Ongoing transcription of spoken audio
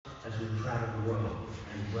we travel the road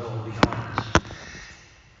and well behind us.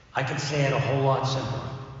 I can say it a whole lot simpler.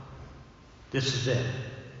 This is it.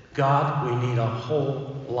 God, we need a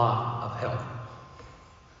whole lot of help.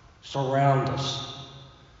 Surround us.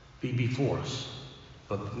 Be before us.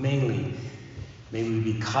 But mainly, may we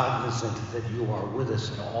be cognizant that you are with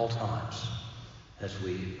us at all times as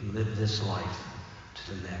we live this life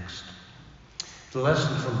to the next. The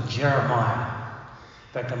lesson from Jeremiah.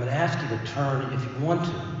 In fact, I'm going to ask you to turn, if you want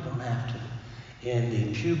to, you don't have to, in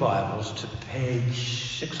the Pew Bibles to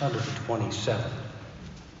page 627.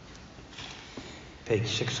 Page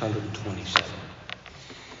 627.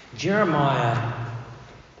 Jeremiah,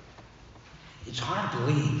 it's hard to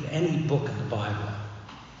believe any book in the Bible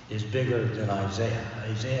is bigger than Isaiah.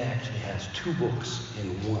 Isaiah actually has 2 books in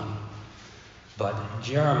one. But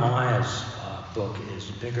Jeremiah's book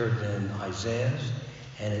is bigger than Isaiah's,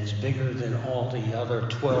 and it's bigger than all the other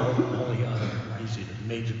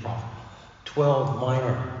major prophets, 12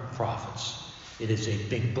 minor prophets. It is a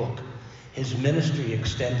big book. His ministry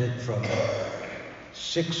extended from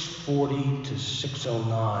 640 to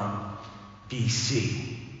 609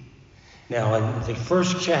 BC. Now, in the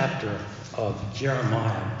first chapter of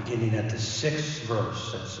Jeremiah, beginning at the 6th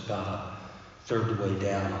verse, that's about a third of the way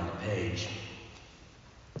down on the page.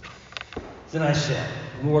 Then I said,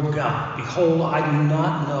 Lord God, behold, I do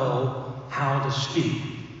not know how to speak,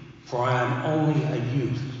 for I am only a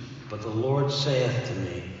youth. But the Lord saith to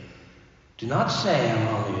me, do not say I am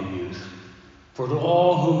only a youth, for to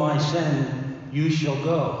all whom I send you shall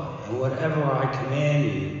go, and whatever I command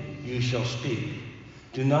you, you shall speak.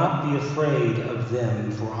 Do not be afraid of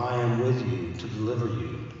them, for I am with you to deliver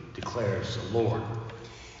you, declares the Lord.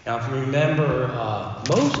 Now, if you remember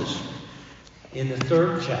Moses, in the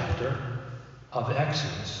 3rd chapter of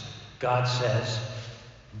Exodus, God says,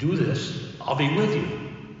 do this, I'll be with you.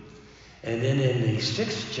 And then in the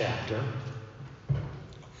 6th chapter,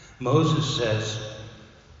 Moses says,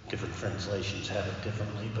 different translations have it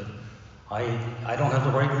differently, but I don't have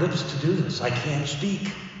the right lips to do this. I can't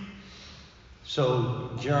speak.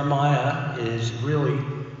 So Jeremiah is really,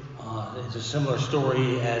 it's a similar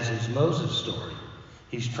story as is Moses' story.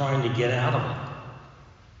 He's trying to get out of it.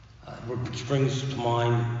 Which brings to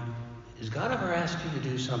mind, has God ever asked you to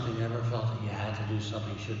do something, ever felt that you had to do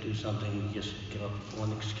something, should do something, you just give up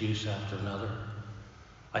one excuse after another?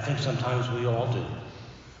 I think sometimes we all do,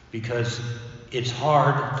 because it's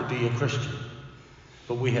hard to be a Christian.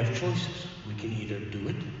 But we have choices. We can either do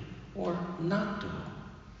it or not do it.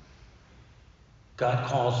 God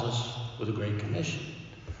calls us with a great commission.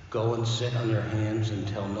 Go and sit on your hands and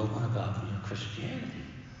tell no one about your Christianity.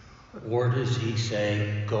 Or does he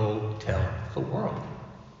say, go tell the world?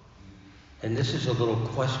 And this is a little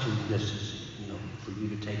question, this is, for you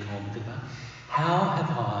to take home and think about. How have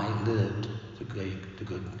I lived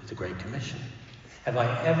the Great Commission? Have I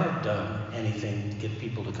ever done anything to get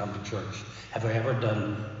people to come to church? Have I ever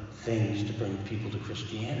done things to bring people to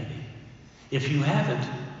Christianity? If you haven't,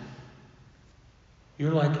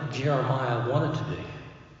 you're like Jeremiah wanted to be,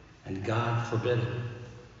 and God forbid it.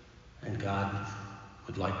 And God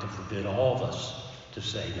would like to forbid all of us to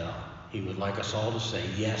say no. He would like us all to say,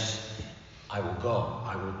 yes, I will go,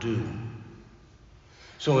 I will do.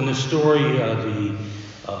 So in the story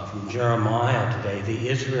from Jeremiah today, the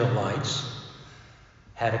Israelites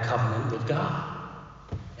had a covenant with God.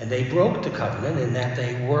 And they broke the covenant in that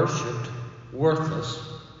they worshipped worthless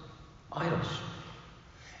idols.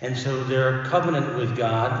 And so their covenant with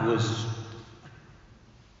God was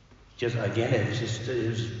just, again, it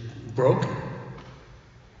was broken.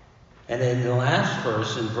 And in the last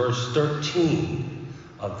verse, in verse 13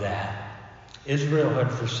 of that, Israel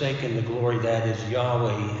had forsaken the glory that is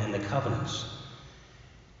Yahweh and the covenants.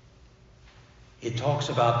 It talks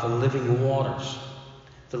about the living waters.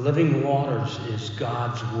 The living waters is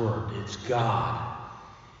God's word. It's God.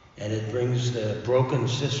 And it brings the broken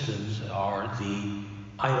cisterns are the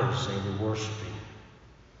idols they were worshiping.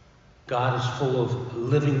 God is full of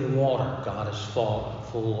living water. God is full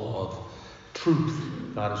of truth.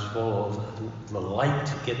 God is full of the light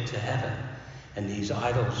to get to heaven. And these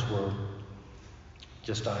idols were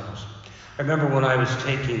just idols. I remember when I was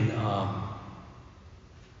taking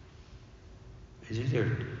it's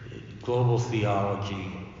either global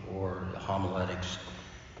theology or homiletics,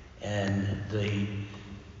 and the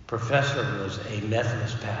professor was a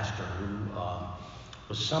Methodist pastor who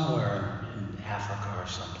was somewhere in Africa or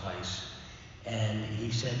someplace, and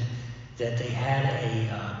he said that they had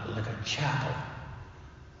like a chapel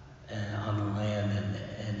on the land,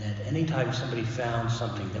 and that anytime somebody found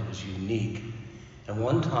something that was unique, and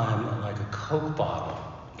one time like a Coke bottle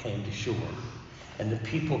came to shore, And the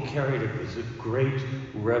people carried it with a great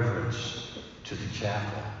reverence to the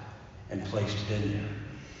chapel and placed it in there.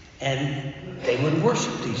 And they would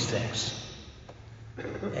worship these things.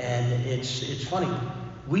 And it's funny,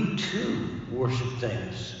 we too worship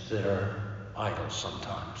things that are idols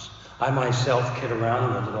sometimes. I myself kid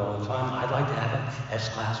around with it all the time. I'd like to have an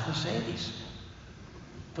S-Class Mercedes,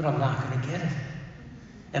 but I'm not going to get it.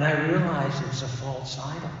 And I realize it's a false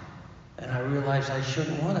idol, and I realize I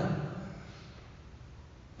shouldn't want it,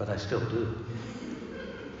 but I still do.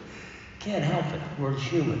 Can't help it. We're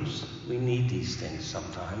humans. We need these things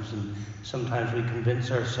sometimes, and sometimes we convince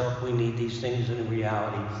ourselves we need these things, and in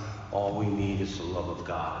reality, all we need is the love of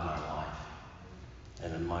God in our life.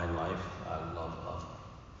 And in my life, I love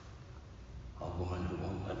a woman who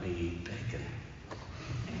won't let me eat bacon.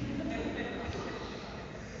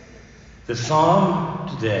 The psalm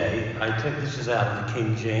today, this is out of the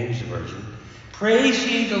King James Version. Praise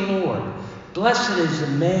ye the Lord. Blessed is the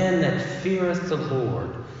man that feareth the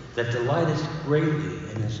Lord, that delighteth greatly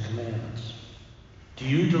in his commandments. Do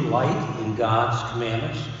you delight in God's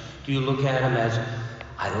commandments? Do you look at them as,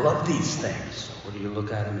 I love these things? Or do you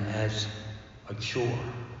look at them as a chore,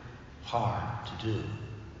 hard to do?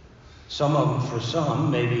 Some of them, for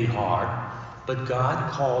some, may be hard, but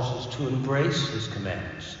God calls us to embrace his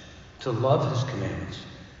commandments, to love his commandments,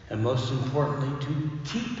 and most importantly, to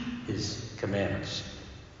keep his commandments.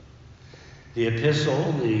 The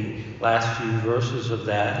epistle, the last few verses of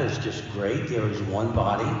that is just great. There is one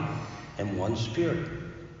body and one spirit,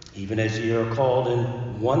 even as ye are called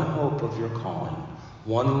in one hope of your calling,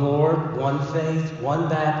 one Lord, one faith, one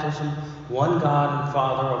baptism, one God and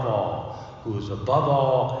Father of all, who is above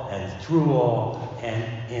all and through all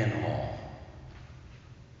and in all.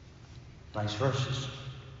 Nice verses.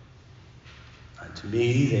 And to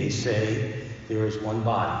me, they say there is one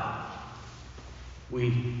body.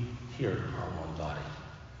 We here are one body.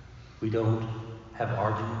 We don't have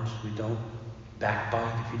arguments. We don't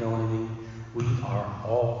backbite, if you know what I mean. We are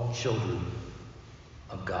all children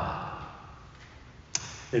of God.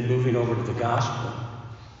 Then moving over to the gospel,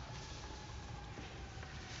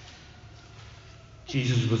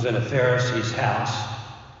 Jesus was in a Pharisee's house,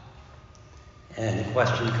 and the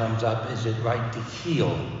question comes up, is it right to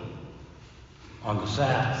heal on the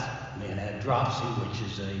Sabbath? The man had dropsy, which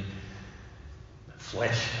is a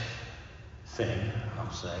flesh thing,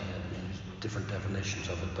 I'll say. I mean, there's different definitions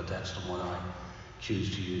of it, but that's the one I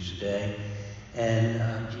choose to use today.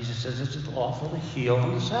 And Jesus says it's lawful to heal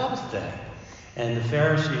on the Sabbath day. And the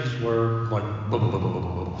Pharisees were like, blah, blah, blah, blah,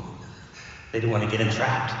 blah, blah. They didn't want to get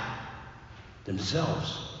entrapped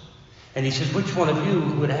themselves. And he says, which one of you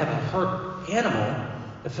would have a hurt animal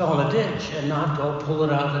that fell in a ditch and not go pull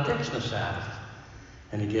it out of the ditch on the Sabbath?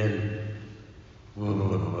 And again, blah, blah,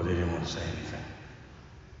 blah, blah, they didn't want to say anything.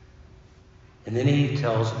 And then he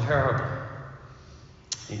tells a parable.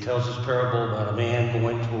 He tells this parable about a man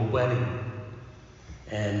going to a wedding.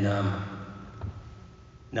 And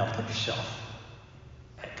now put yourself,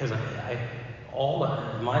 because in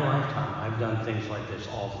my lifetime, I've done things like this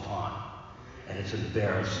all the time. And it's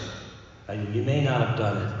embarrassing. Now, you may not have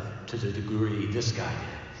done it to the degree this guy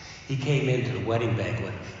did. He came into the wedding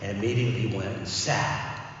banquet and immediately went and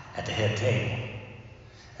sat at the head table.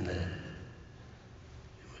 And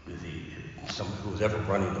someone who was ever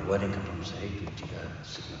running the wedding comes up and says, hey, dude, you gotta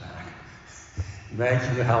sit in the back.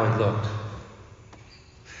 Imagine how he looked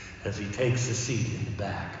as he takes the seat in the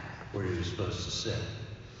back where he was supposed to sit.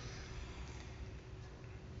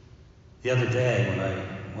 The other day,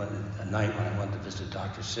 at night when I went to visit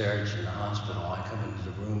Dr. Serge in the hospital, I come into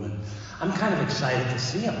the room and I'm kind of excited to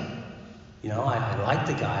see him. You know, I like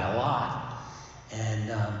the guy a lot,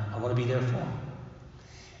 and I want to be there for him.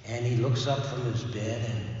 And he looks up from his bed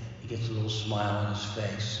and he gets a little smile on his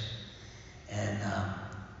face. And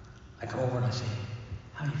I come over and I say,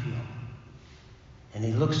 how do you feel? And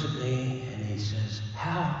he looks at me and he says,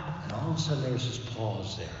 how? And all of a sudden there was this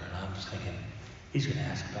pause there, and I was thinking, he's going to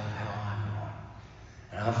ask about how I'm doing.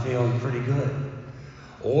 And I'm feeling pretty good.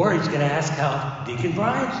 Or he's going to ask how Deacon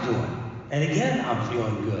Brian's doing. And again, I'm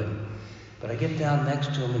feeling good. But I get down next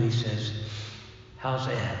to him and he says, how's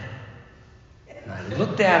Ed? And I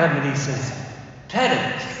looked at him and he says,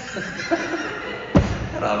 Pettit.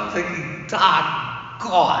 And I'm thinking,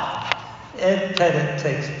 God, Ed Pettit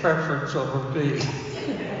takes preference over me.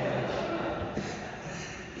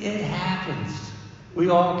 It happens. We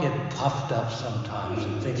all get puffed up sometimes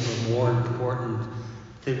and think we're more important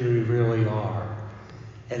than we really are.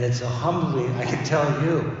 And it's a humbling, I can tell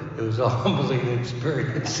you, it was a humbling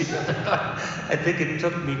experience the other night. I think it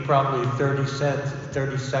took me probably 30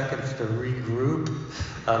 seconds to regroup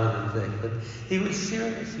out of the thing. But he was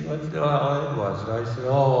serious. He wanted to know how it was. And I said,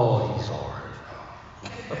 oh, he's all right.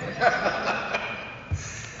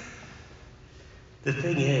 The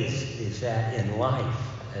thing is that in life,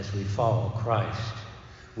 as we follow Christ,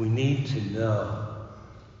 we need to know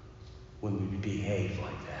when we behave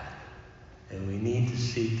like that. And we need to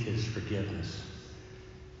seek his forgiveness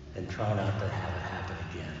and try not to have it happen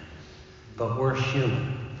again. But we're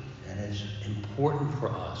human, and it's important for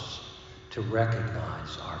us to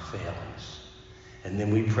recognize our failings. And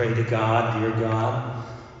then we pray to God, dear God.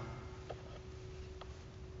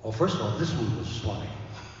 Well, first of all, this one was funny,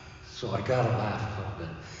 so I gotta laugh a little bit.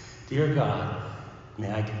 Dear God,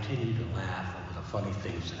 may I continue to laugh over the funny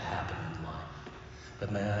things that happen in life.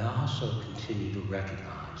 But may I also continue to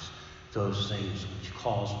recognize those things which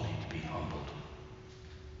cause me to be humbled.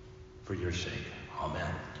 For your sake,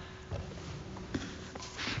 amen.